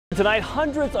Tonight,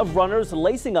 hundreds of runners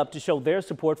lacing up to show their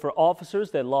support for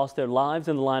officers that lost their lives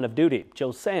in the line of duty.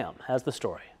 Joe Sam has the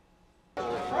story.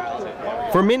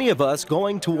 For many of us,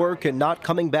 going to work and not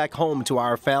coming back home to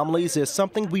our families is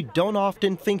something we don't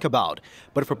often think about.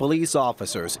 But for police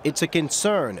officers, it's a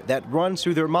concern that runs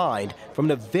through their mind from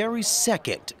the very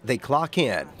second they clock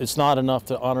in. It's not enough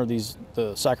to honor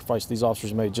the sacrifice these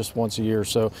officers made just once a year,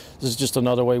 so this is just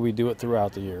another way we do it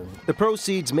throughout the year. The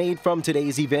proceeds made from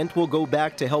today's event will go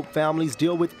back to help families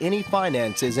deal with any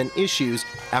finances and issues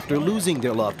after losing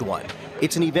their loved one.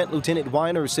 It's an event Lieutenant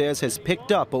Weiner says has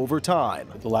picked up over time.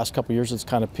 The last couple of years it's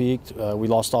kind of peaked. We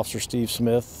lost Officer Steve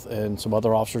Smith and some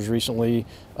other officers recently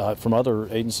from other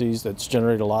agencies that's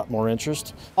generated a lot more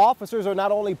interest. Officers are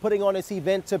not only putting on this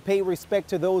event to pay respect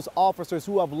to those officers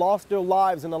who have lost their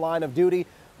lives in the line of duty,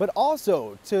 but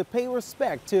also to pay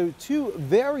respect to two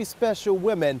very special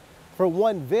women for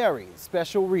one very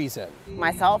special reason.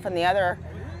 Myself and the other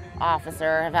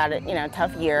officer have had a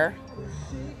tough year,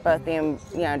 both being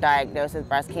diagnosed with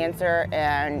breast cancer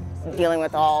and dealing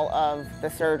with all of the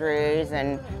surgeries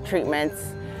and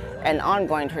treatments and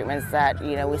ongoing treatments that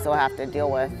we still have to deal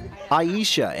with.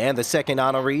 Aisha and the second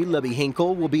honoree, Libby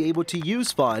Hinkle, will be able to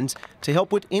use funds to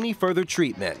help with any further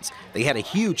treatments. They had a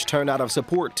huge turnout of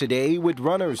support today, with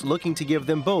runners looking to give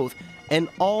them both and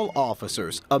all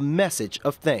officers a message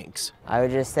of thanks. I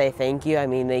would just say thank you. I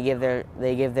mean, they give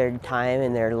their time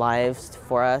and their lives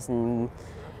for us and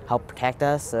help protect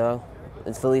us, so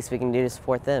it's the least we can do to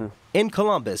support them. In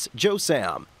Columbus, Joe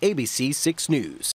Sam, ABC 6 News.